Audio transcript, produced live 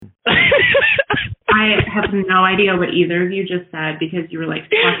have no idea what either of you just said because you were like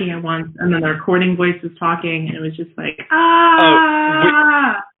talking at once and then the recording voice was talking and it was just like,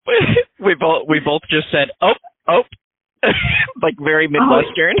 We both just said, oh, like very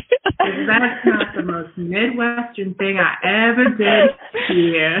Midwestern. That's not the most Midwestern thing I ever did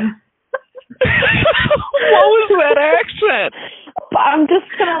here. What was that accent? I'm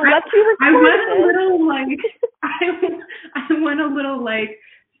just gonna let you record I went a little like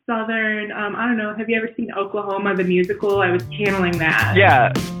Southern. I don't know. Have you ever seen Oklahoma the musical? I was channeling that.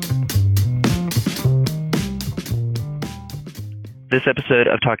 Yeah. This episode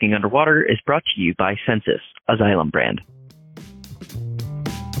of Talking Underwater is brought to you by Census, a Xylem brand.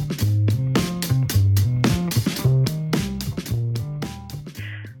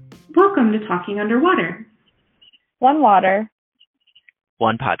 Welcome to Talking Underwater. One water.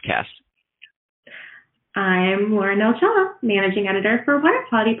 One podcast. I'm Lauren Del Ciello, Managing Editor for Water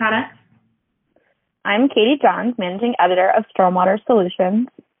Quality Products. I'm Katie Johns, Managing Editor of Stormwater Solutions.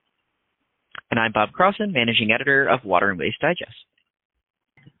 And I'm Bob Crossen, Managing Editor of Water and Waste Digest.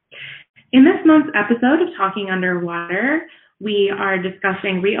 In this month's episode of Talking Underwater, we are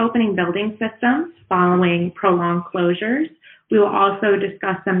discussing reopening building systems following prolonged closures. We will also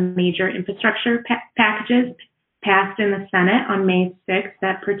discuss some major infrastructure packages passed in the Senate on May 6th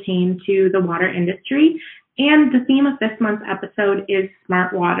that pertain to the water industry. And the theme of this month's episode is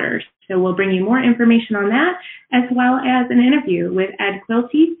smart water. So we'll bring you more information on that, as well as an interview with Ed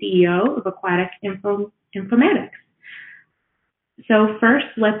Quilty, CEO of Aquatic Informatics. So first,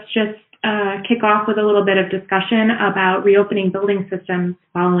 let's just kick off with a little bit of discussion about reopening building systems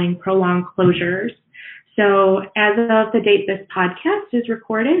following prolonged closures. So as of the date this podcast is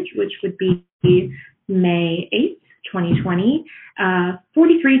recorded, which would be May 8th, 2020,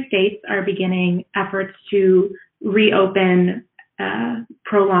 43 states are beginning efforts to reopen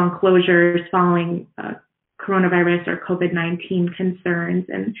prolonged closures following coronavirus or COVID-19 concerns.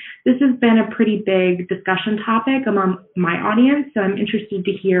 And this has been a pretty big discussion topic among my audience, so I'm interested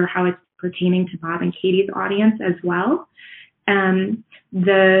to hear how it's pertaining to Bob and Katie's audience as well.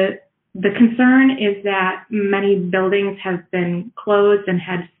 The concern is that many buildings have been closed and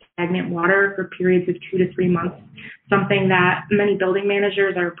had stagnant water for periods of 2 to 3 months, something that many building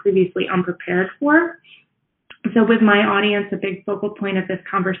managers are previously unprepared for. So with my audience, a big focal point of this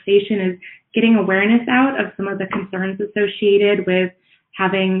conversation is getting awareness out of some of the concerns associated with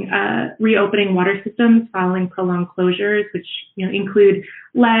having reopening water systems following prolonged closures, which include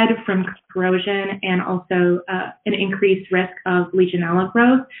lead from corrosion and also an increased risk of Legionella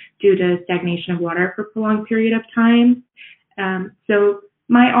growth due to stagnation of water for a prolonged period of time. So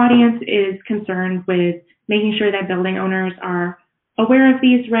my audience is concerned with making sure that building owners are aware of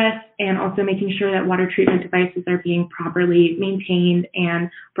these risks and also making sure that water treatment devices are being properly maintained and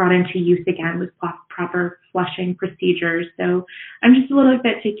brought into use again with proper flushing procedures. So I'm just a little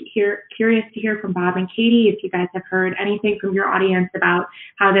bit curious to hear from Bob and Katie if you guys have heard anything from your audience about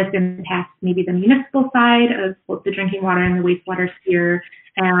how this impacts maybe the municipal side of both the drinking water and the wastewater sphere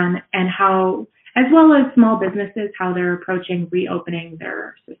and how, as well as small businesses, how they're approaching reopening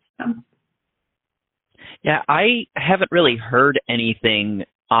their systems. Yeah, I haven't really heard anything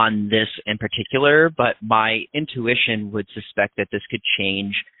on this in particular, but my intuition would suspect that this could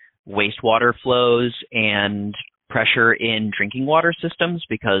change wastewater flows and pressure in drinking water systems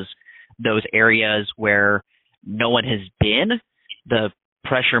because those areas where no one has been, the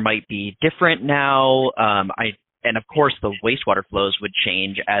pressure might be different now. And of course, the wastewater flows would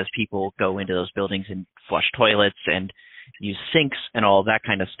change as people go into those buildings and flush toilets and use sinks and all that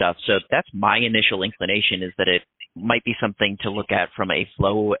kind of stuff. So that's my initial inclination, is that it might be something to look at from a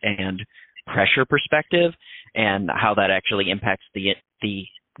flow and pressure perspective and how that actually impacts the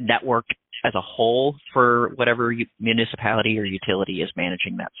network as a whole for whatever municipality or utility is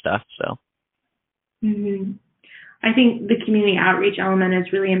managing that stuff. So I think the community outreach element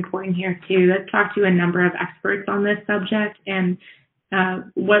is really important here too. I've talked to a number of experts on this subject, and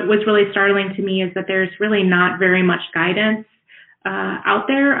what was really startling to me is that there's really not very much guidance out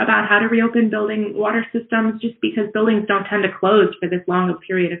there about how to reopen building water systems, just because buildings don't tend to close for this long a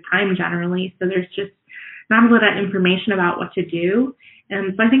period of time generally. So there's just not a lot of information about what to do.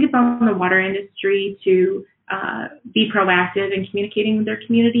 And so I think it's on the water industry to be proactive in communicating with their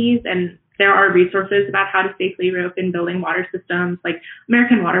communities. And there are resources about how to safely reopen building water systems. Like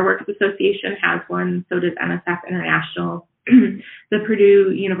American Water Works Association has one, so does NSF International. The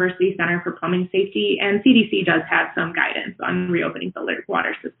Purdue University Center for Plumbing Safety, and CDC does have some guidance on reopening building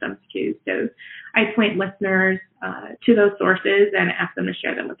water systems too. So I point listeners to those sources and ask them to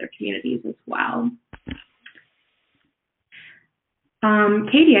share them with their communities as well.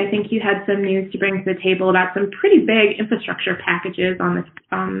 Katie, I think you had some news to bring to the table about some pretty big infrastructure packages on this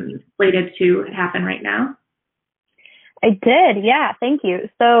slated to happen right now. I did, yeah, thank you.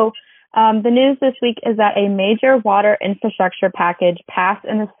 So the news this week is that a major water infrastructure package passed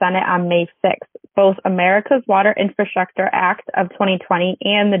in the Senate on May 6th. Both America's Water Infrastructure Act of 2020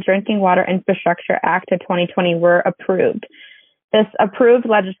 and the Drinking Water Infrastructure Act of 2020 were approved. This approved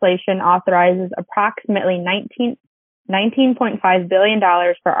legislation authorizes approximately $19.5 billion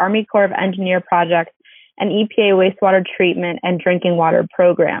for Army Corps of Engineer projects and EPA wastewater treatment and drinking water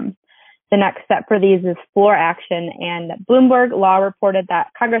programs. The next step for these is floor action, and Bloomberg Law reported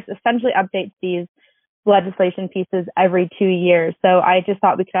that Congress essentially updates these legislation pieces every 2 years. So I just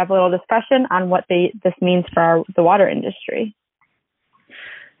thought we could have a little discussion on what this means for the water industry.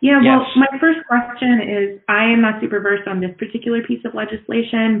 Yeah, well, Yes. my first question is, I am not super versed on this particular piece of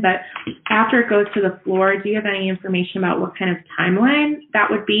legislation, but after it goes to the floor, do you have any information about what kind of timeline that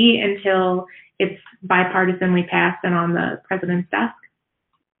would be until it's bipartisanly passed and on the president's desk?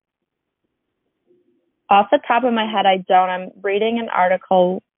 Off the top of my head, I don't. I'm reading an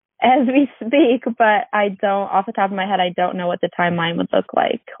article as we speak, but off the top of my head, I don't know what the timeline would look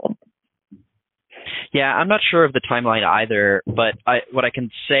like. Yeah, I'm not sure of the timeline either, but what I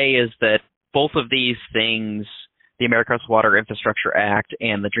can say is that both of these things, the America's Water Infrastructure Act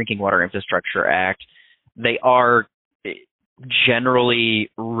and the Drinking Water Infrastructure Act, they are generally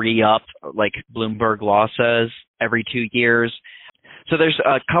re-up, like Bloomberg Law says, every 2 years. So there's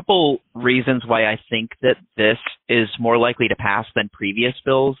a couple reasons why I think that this is more likely to pass than previous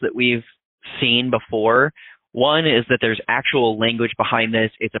bills that we've seen before. One is that there's actual language behind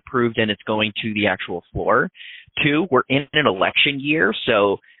this. It's approved and it's going to the actual floor. Two, we're in an election year,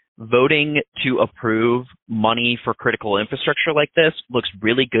 so voting to approve money for critical infrastructure like this looks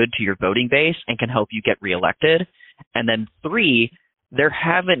really good to your voting base and can help you get reelected. And then three, there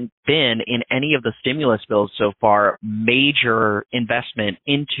haven't been in any of the stimulus bills so far major investment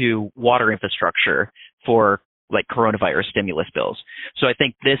into water infrastructure for like coronavirus stimulus bills. So I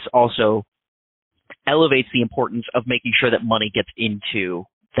think this also elevates the importance of making sure that money gets into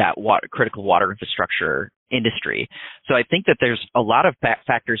that critical water infrastructure industry. So I think that there's a lot of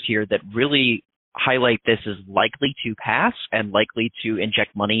factors here that really highlight this as likely to pass and likely to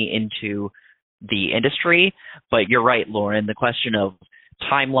inject money into the industry. But you're right, Lauren, the question of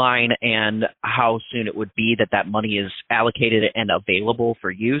timeline and how soon it would be that money is allocated and available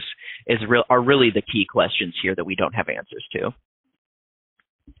for use are really the key questions here that we don't have answers to.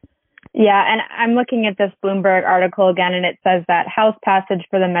 Yeah, and I'm looking at this Bloomberg article again, and it says that House passage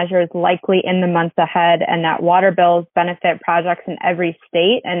for the measure is likely in the months ahead, and that water bills benefit projects in every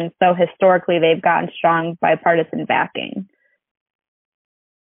state, and so historically they've gotten strong bipartisan backing.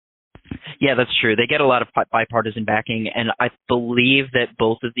 Yeah, that's true. They get a lot of bipartisan backing, and I believe that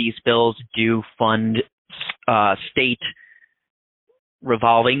both of these bills do fund state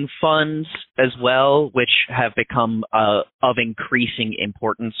revolving funds as well, which have become of increasing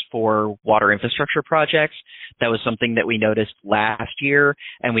importance for water infrastructure projects. That was something that we noticed last year,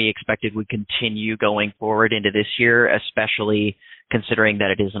 and we expected would continue going forward into this year, especially considering that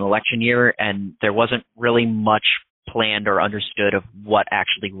it is an election year, and there wasn't really much planned or understood of what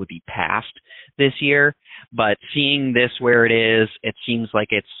actually would be passed this year. But seeing this where it is, it seems like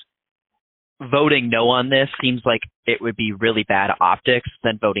it's voting no on this seems like it would be really bad optics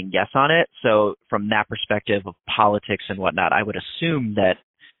than voting yes on it. So from that perspective of politics and whatnot, I would assume that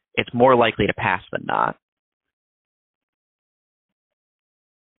it's more likely to pass than not.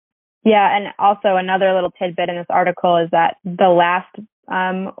 Yeah, and also another little tidbit in this article is that the last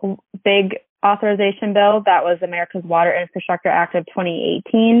big authorization bill, that was America's Water Infrastructure Act of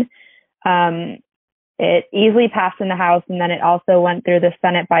 2018, it easily passed in the House, and then it also went through the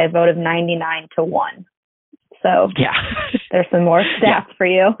Senate by a vote of 99-1. So yeah, there's some more stats for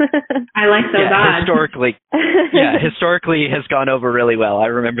you. I like those odds. Historically has gone over really well. I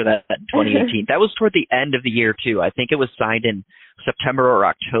remember that in 2018. That was toward the end of the year too. I think it was signed in September or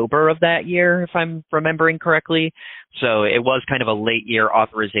October of that year, if I'm remembering correctly. So it was kind of a late year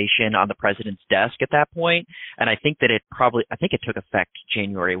authorization on the president's desk at that point. And I think that it took effect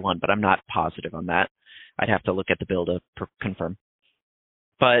January 1, but I'm not positive on that. I'd have to look at the bill to confirm.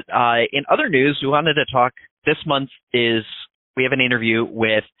 But in other news, we wanted to talk this month we have an interview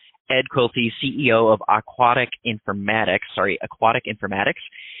with Ed Quilty, CEO of Aquatic Informatics.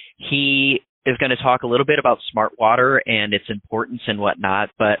 He is going to talk a little bit about smart water and its importance and whatnot.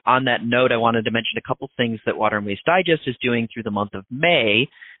 But on that note, I wanted to mention a couple things that Water and Waste Digest is doing through the month of May.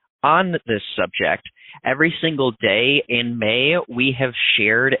 on this subject, every single day in May, we have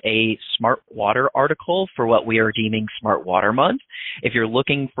shared a Smart Water article for what we are deeming Smart Water Month. If you're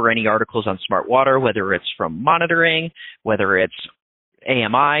looking for any articles on smart water, whether it's from monitoring, whether it's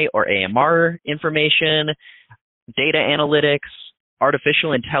AMI or AMR information, data analytics,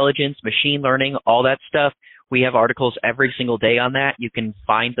 artificial intelligence, machine learning, all that stuff, we have articles every single day on that. You can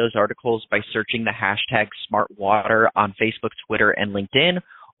find those articles by searching the hashtag SmartWater on Facebook, Twitter, and LinkedIn,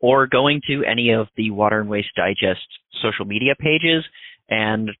 or going to any of the Water and Waste Digest social media pages,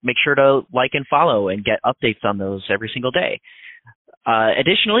 and make sure to like and follow and get updates on those every single day.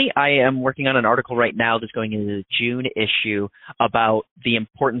 Additionally, I am working on an article right now that's going into the June issue about the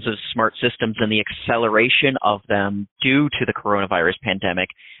importance of smart systems and the acceleration of them due to the coronavirus pandemic,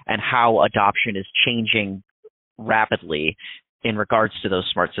 and how adoption is changing rapidly in regards to those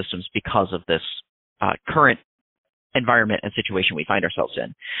smart systems because of this current environment and situation we find ourselves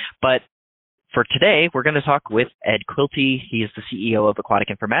in. But for today, we're going to talk with Ed Quilty. He is the CEO of Aquatic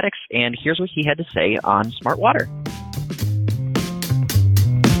Informatics, and here's what he had to say on smart water.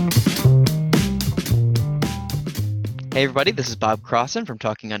 Hey everybody, this is Bob Crossen from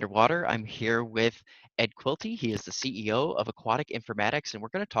Talking Underwater. I'm here with Ed Quilty. He is the CEO of Aquatic Informatics, and we're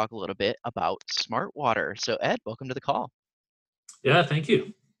going to talk a little bit about smart water. So Ed, welcome to the call. Yeah, thank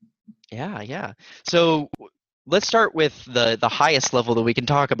you. Yeah. So let's start with the highest level that we can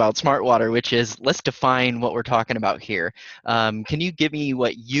talk about smart water, which is, let's define what we're talking about here. Can you give me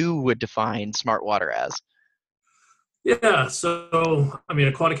what you would define smart water as? Yeah, so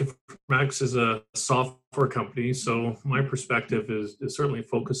Aquatic Informatics is a software company, so my perspective is certainly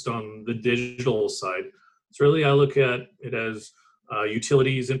focused on the digital side. So really I look at it as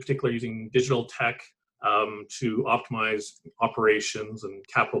utilities, in particular using digital tech to optimize operations and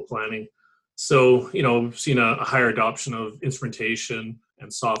capital planning. So, we've seen a higher adoption of instrumentation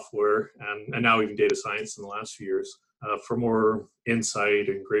and software and now even data science in the last few years for more insight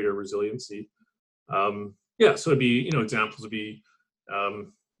and greater resiliency. So it'd be, examples would be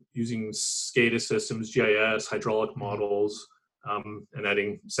using SCADA systems, GIS, hydraulic models, and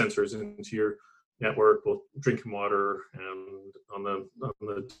adding sensors into your network, both drinking water and on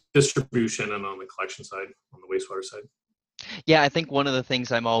the distribution and on the collection side, on the wastewater side. Yeah, I think one of the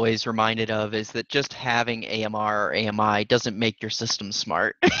things I'm always reminded of is that just having AMR or AMI doesn't make your system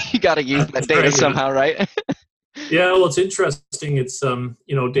smart. You got to use that data somehow, right? Yeah, well, it's interesting. It's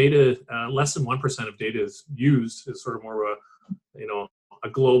data. Less than 1% of data is used. Is sort of more of a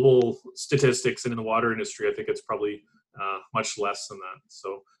global statistics, and in the water industry, I think it's probably much less than that.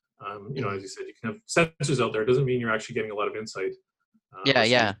 So, as you said, you can have sensors out there. It doesn't mean you're actually getting a lot of insight.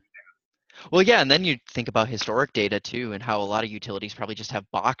 Yeah. Well, yeah, and then you think about historic data too, and how a lot of utilities probably just have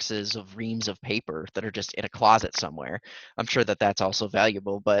boxes of reams of paper that are just in a closet somewhere. I'm sure that that's also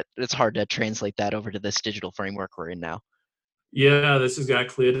valuable, but it's hard to translate that over to this digital framework we're in now. Yeah, that's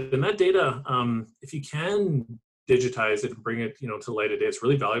exactly it. And that data, if you can digitize it and bring it, to light of day, it's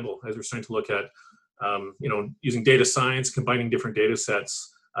really valuable. As we're starting to look at, using data science, combining different data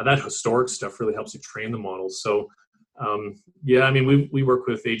sets, that historic stuff really helps you train the models. So, we work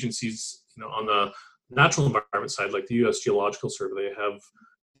with agencies, on the natural environment side, like the U.S. Geological Survey. They have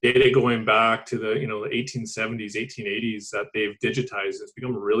data going back to the, the 1870s, 1880s that they've digitized. It's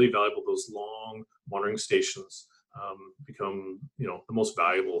become really valuable. Those long monitoring stations become, the most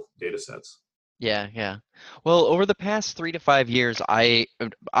valuable data sets. Yeah. Well, over the past 3 to 5 years,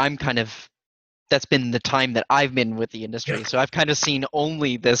 I'm kind of, that's been the time that I've been with the industry. Yeah. So I've kind of seen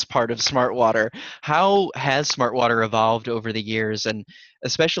only this part of smart water. How has smart water evolved over the years, and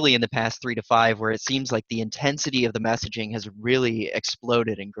especially in the past 3 to 5, where it seems like the intensity of the messaging has really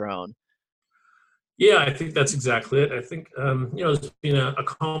exploded and grown? Yeah, I think that's exactly it. I think, there's been a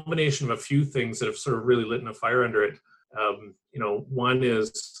combination of a few things that have sort of really lit a fire under it. One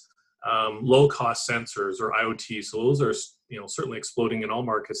is low cost sensors, or IoT. So those are, certainly exploding in all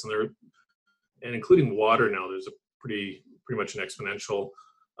markets, and including water now. There's a pretty much an exponential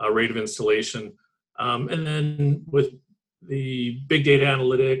rate of installation. And then with the big data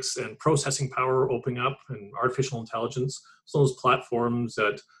analytics and processing power opening up, and artificial intelligence, some of those platforms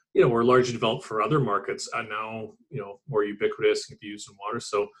that were largely developed for other markets are now more ubiquitous and can be used in water.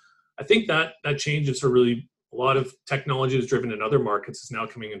 So I think that change is really, a lot of technology is driven in other markets is now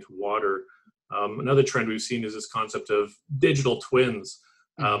coming into water. Another trend we've seen is this concept of digital twins.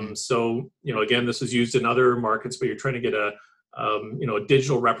 So, again, this is used in other markets, but you're trying to get a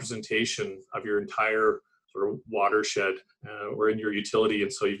digital representation of your entire sort of watershed or in your utility.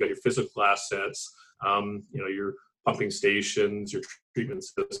 And so you've got your physical assets, your pumping stations, your treatment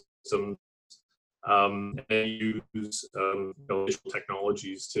systems, and use digital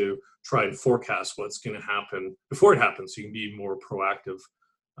technologies to try and forecast what's going to happen before it happens, so you can be more proactive.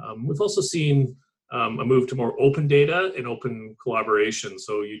 We've also seen a move to more open data and open collaboration.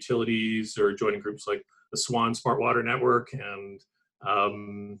 So utilities are joining groups like the SWAN Smart Water Network, and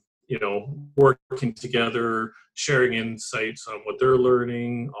working together, sharing insights on what they're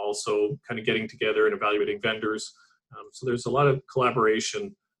learning, also kind of getting together and evaluating vendors. So there's a lot of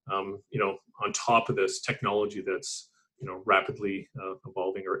collaboration, on top of this technology that's, rapidly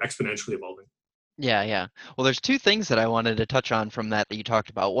evolving or exponentially evolving. Yeah, yeah. Well, there's two things that I wanted to touch on from that you talked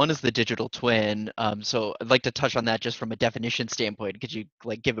about. One is the digital twin. So I'd like to touch on that just from a definition standpoint. Could you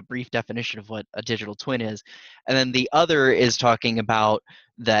give a brief definition of what a digital twin is? And then the other is talking about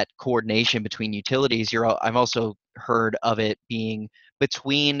that coordination between utilities. I've also heard of it being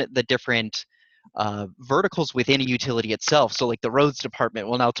between the different verticals within a utility itself. So like the roads department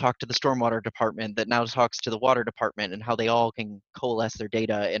will now talk to the stormwater department that now talks to the water department, and how they all can coalesce their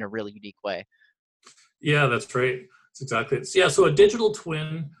data in a really unique way. Yeah, that's right. That's exactly it. Yeah, so a digital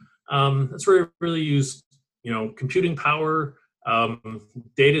twin, that's where you really use, computing power,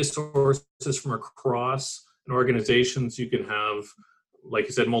 data sources from across an organization. So you can have, like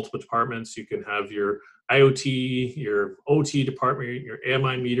you said, multiple departments. You can have your IoT, your OT department, your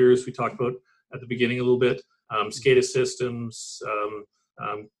AMI meters we talked about at the beginning a little bit, SCADA systems,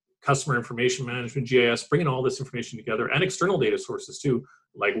 customer information management, GIS, bringing all this information together, and external data sources too,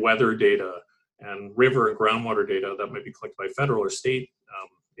 like weather data and river and groundwater data that might be collected by federal or state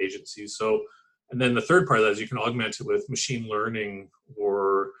agencies. So, and then the third part of that is you can augment it with machine learning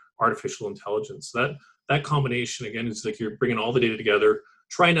or artificial intelligence. That combination, again, is like you're bringing all the data together,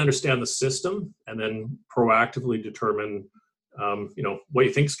 trying to understand the system, and then proactively determine, what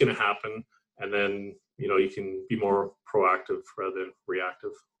you think is going to happen, and then, you can be more proactive rather than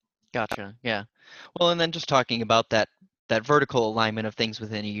reactive. Gotcha. Yeah. Well, and then just talking about that vertical alignment of things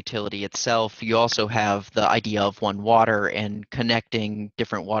within a utility itself, you also have the idea of One Water and connecting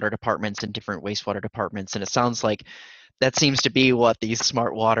different water departments and different wastewater departments. And it sounds like that seems to be what these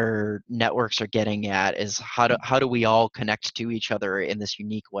smart water networks are getting at, is how do we all connect to each other in this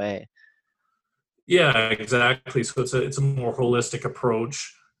unique way? Yeah, exactly. So it's a more holistic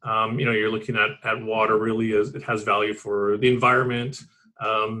approach. You're looking at water really as it has value for the environment,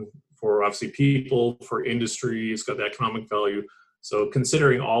 for obviously people, for industry. It's got the economic value. So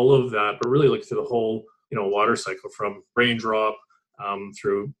considering all of that, but really look through the whole, water cycle, from raindrop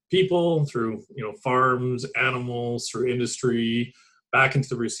through people, through, farms, animals, through industry, back into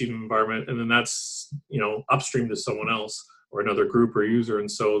the receiving environment, and then that's, upstream to someone else or another group or user. And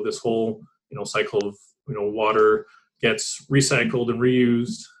so this whole, cycle of, water gets recycled and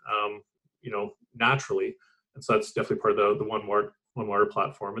reused, naturally. And so that's definitely part of the One Water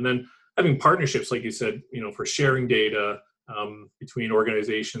platform. And then having partnerships, like you said, for sharing data between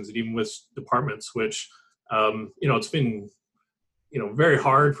organizations and even with departments, which, it's been, very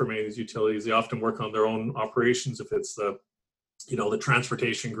hard for many of these utilities. They often work on their own operations. If it's the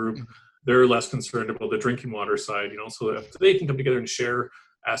transportation group, they're less concerned about the drinking water side, so if they can come together and share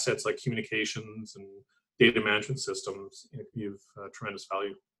assets like communications and data management systems, you have tremendous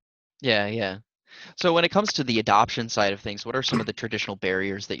value. Yeah, yeah. So when it comes to the adoption side of things, what are some of the traditional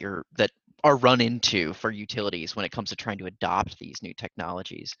barriers that are run into for utilities when it comes to trying to adopt these new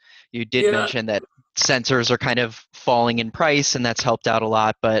technologies? You did mention that sensors are kind of falling in price, and that's helped out a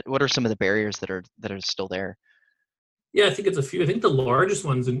lot, but what are some of the barriers that are still there? Yeah, I think it's a few. I think the largest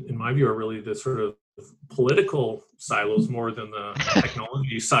ones, in my view, are really the sort of political silos more than the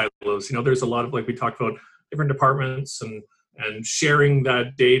technology silos. There's a lot of, like we talked about, different departments and sharing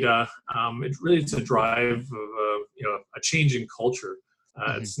that data. It really is a drive of a change in culture.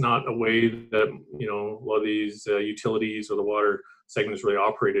 It's not a way that a lot of these utilities or the water segments really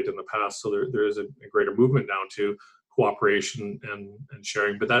operated in the past. So there is a greater movement now to cooperation and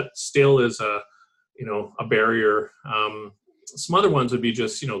sharing, but that still is a barrier. Some other ones would be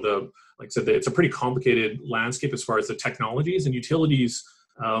just like I said, it's a pretty complicated landscape as far as the technologies and utilities,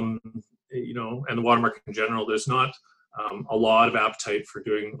 and the water market in general. There's not a lot of appetite for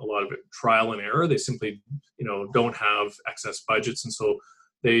doing a lot of it trial and error. They simply, don't have excess budgets. And so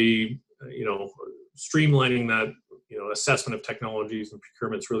they, streamlining that, assessment of technologies and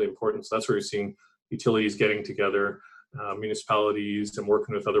procurement is really important. So that's where you're seeing utilities getting together, municipalities, and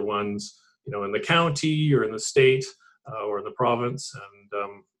working with other ones, in the county or in the state or in the province,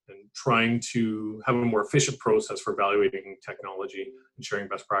 and trying to have a more efficient process for evaluating technology and sharing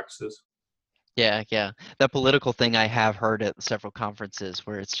best practices. Yeah, yeah. That political thing I have heard at several conferences,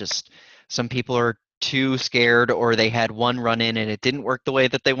 where it's just some people are too scared, or they had one run in and it didn't work the way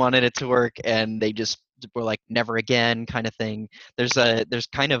that they wanted it to work, and they just were like, never again kind of thing. There's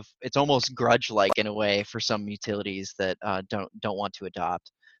kind of, it's almost grudge-like in a way for some utilities that don't want to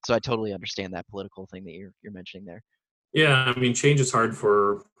adopt. So I totally understand that political thing that you're mentioning there. Yeah, I mean, change is hard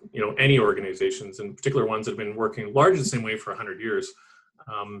for any organizations, in particular ones that have been working largely the same way for 100 years.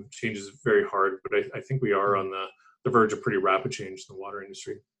 Change is very hard, but I think we are on the verge of pretty rapid change in the water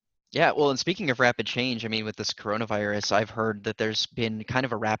industry. Yeah, well, and speaking of rapid change, I mean, with this coronavirus, I've heard that there's been kind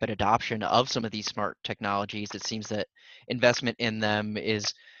of a rapid adoption of some of these smart technologies. It seems that investment in them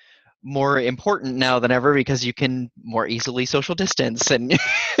is more important now than ever because you can more easily social distance and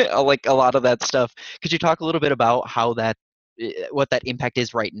like a lot of that stuff. Could you talk a little bit about how what that impact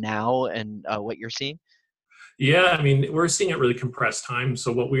is right now and what you're seeing? Yeah, I mean, we're seeing it really compressed time.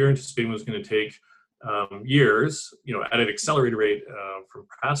 So what we were anticipating was going to take years, at an accelerated rate from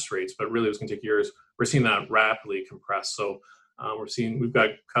past rates, but really it was going to take years. We're seeing that rapidly compressed. So we've got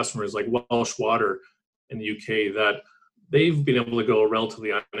customers like Welsh Water in the UK that they've been able to go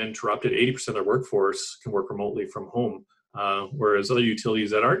relatively uninterrupted. 80% of their workforce can work remotely from home, whereas other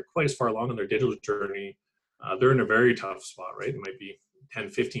utilities that aren't quite as far along in their digital journey, they're in a very tough spot, right? It might be 10,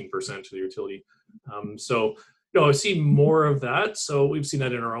 15% of the utility. So, I see more of that. So we've seen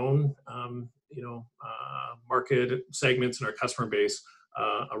that in our own, market segments in our customer base,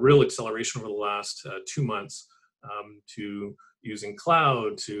 a real acceleration over the last 2 months to using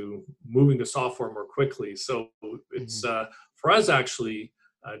cloud, to moving to software more quickly. So it's for us actually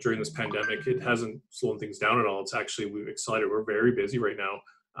during this pandemic, it hasn't slowed things down at all. It's actually, we've accelerated. We're very busy right now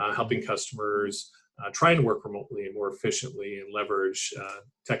helping customers try and work remotely and more efficiently and leverage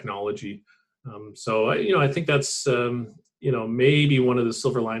technology. So I think that's maybe one of the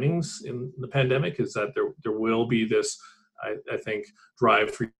silver linings in the pandemic is that there will be this, I think,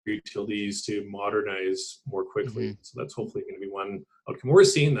 drive for utilities to modernize more quickly. So that's hopefully going to be one outcome. We're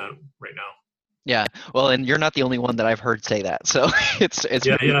seeing that right now. Yeah, well, and you're not the only one that I've heard say that. So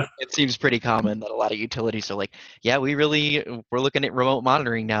it seems pretty common that a lot of utilities are like, yeah, we're looking at remote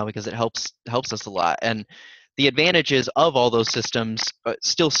monitoring now because it helps us a lot. And the advantages of all those systems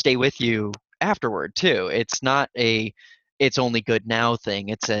still stay with you afterward too. It's not it's only good now thing.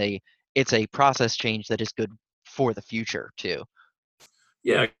 It's a process change that is good for the future too.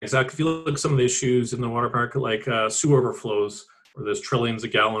 Yeah, exactly. If you look at some of the issues in the water market, like sewer overflows, where there's trillions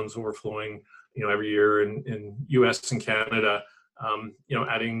of gallons overflowing, every year in U.S. and Canada,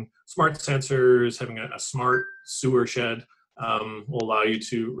 adding smart sensors, having a smart sewer shed will allow you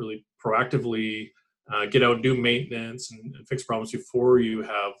to really proactively get out and do maintenance and fix problems before you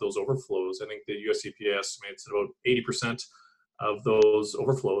have those overflows. I think the US EPA estimates that about 80% of those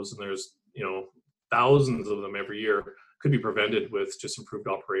overflows, and there's thousands of them every year, could be prevented with just improved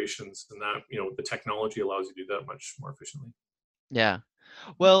operations, and that the technology allows you to do that much more efficiently. Yeah.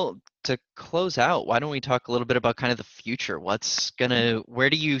 Well, to close out, why don't we talk a little bit about kind of the future? Where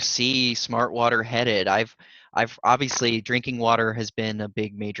do you see smart water headed? I've obviously drinking water has been a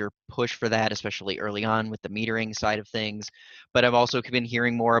big major push for that, especially early on with the metering side of things. But I've also been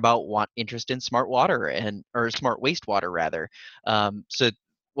hearing more about interest in smart water or smart wastewater rather. So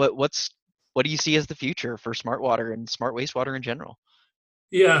what do you see as the future for smart water and smart wastewater in general?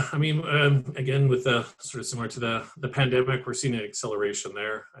 Yeah, I mean, again, with sort of similar to the pandemic, we're seeing an acceleration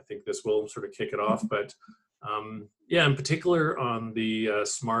there. I think this will sort of kick it off. But in particular on the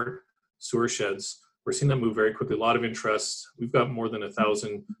smart sewer sheds, we're seeing that move very quickly. A lot of interest. We've got more than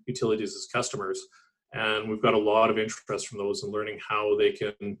 1,000 utilities as customers, and we've got a lot of interest from those in learning how they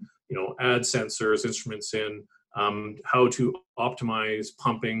can, add sensors, instruments in, how to optimize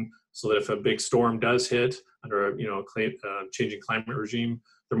pumping so that if a big storm does hit under a changing climate regime,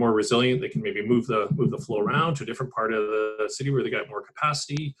 they're more resilient. They can maybe move the flow around to a different part of the city where they got more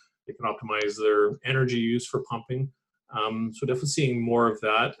capacity. They can optimize their energy use for pumping. So definitely seeing more of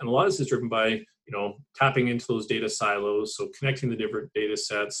that. And a lot of this is driven by, tapping into those data silos. So connecting the different data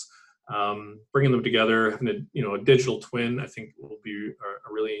sets, bringing them together, having a digital twin, I think will be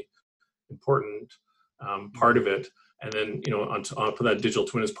a really important part of it. And then, on top of that digital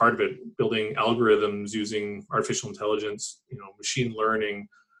twin as part of it, building algorithms using artificial intelligence, machine learning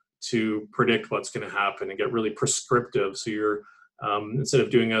to predict what's going to happen and get really prescriptive. So you're, instead of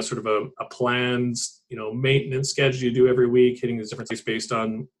doing a sort of a planned, maintenance schedule you do every week, hitting these different things based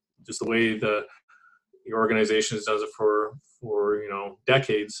on just the way your organization does it for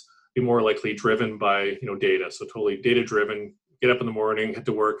decades, be more likely driven by, data. So totally data driven, get up in the morning, head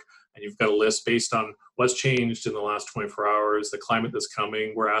to work, and you've got a list based on what's changed in the last 24 hours, the climate that's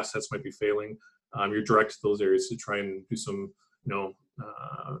coming, where assets might be failing. You're directed to those areas to try and do some,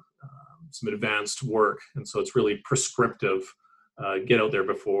 some advanced work, and so it's really prescriptive. Get out there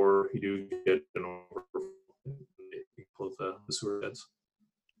before you do get an overflow of the sewer beds.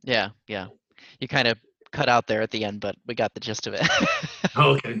 Yeah. You kind of cut out there at the end, but we got the gist of it.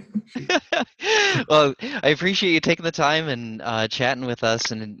 Okay. Well, I appreciate you taking the time and chatting with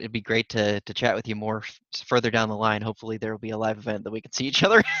us, and it'd be great to chat with you more further down the line. Hopefully there will be a live event that we can see each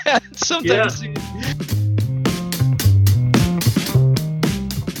other at sometime soon.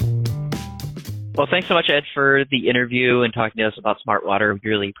 Well, thanks so much, Ed, for the interview and talking to us about smart water. We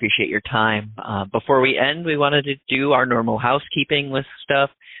really appreciate your time. Before we end, we wanted to do our normal housekeeping list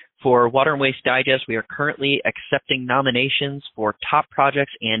stuff. For Water and Waste Digest, we are currently accepting nominations for top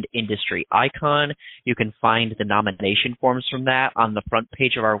projects and industry icon. You can find the nomination forms from that on the front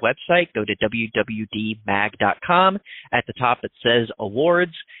page of our website. Go to www.mag.com. At the top, it says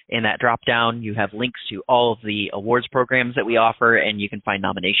awards. In that drop down, you have links to all of the awards programs that we offer, and you can find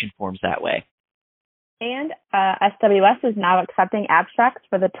nomination forms that way. And SWS is now accepting abstracts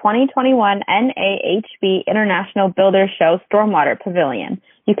for the 2021 NAHB International Builder Show Stormwater Pavilion.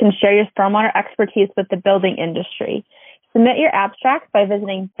 You can share your stormwater expertise with the building industry. Submit your abstracts by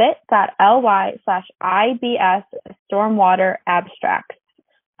visiting bit.ly/IBS Stormwater Abstracts.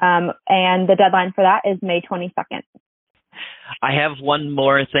 And the deadline for that is May 22nd. I have one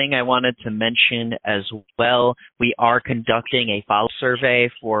more thing I wanted to mention as well. We are conducting a follow survey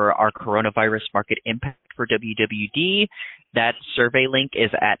for our coronavirus market impact for WWD. That survey link is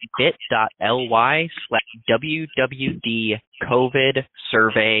at bit.ly/WWD COVID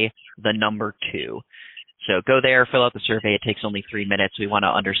survey 2. So go there, fill out the survey. It takes only 3 minutes. We want to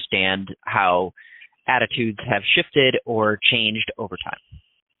understand how attitudes have shifted or changed over time.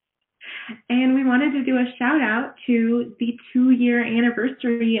 And we wanted to do a shout out to the 2-year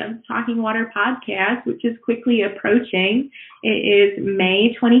anniversary of Talking Water podcast, which is quickly approaching. It is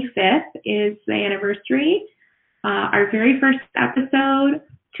May 25th is the anniversary. Our very first episode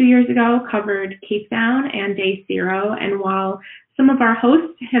 2 years ago covered Cape Town and Day Zero. And while some of our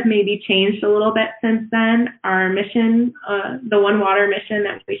hosts have maybe changed a little bit since then, our mission, the One Water mission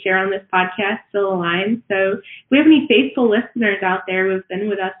that we share on this podcast, still aligns. So if we have any faithful listeners out there who have been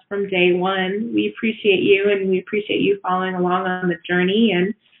with us from day one, we appreciate you, and we appreciate you following along on the journey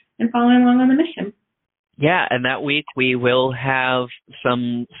and following along on the mission. Yeah, and that week we will have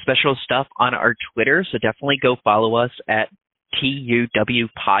some special stuff on our Twitter, so definitely go follow us at TUW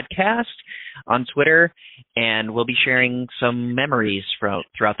Podcast on Twitter, and we'll be sharing some memories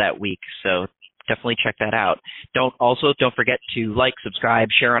throughout that week. So definitely check that out. Don't forget to like, subscribe,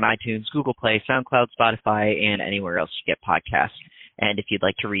 share on iTunes, Google Play, SoundCloud, Spotify, and anywhere else you get podcasts. And if you'd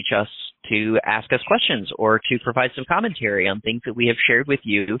like to reach us to ask us questions or to provide some commentary on things that we have shared with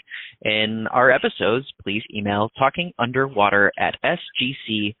you in our episodes, please email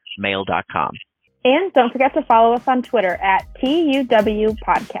talkingunderwater@sgcmail.com. And don't forget to follow us on Twitter at TUW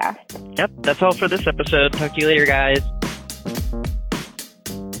Podcast. Yep, that's all for this episode. Talk to you later, guys.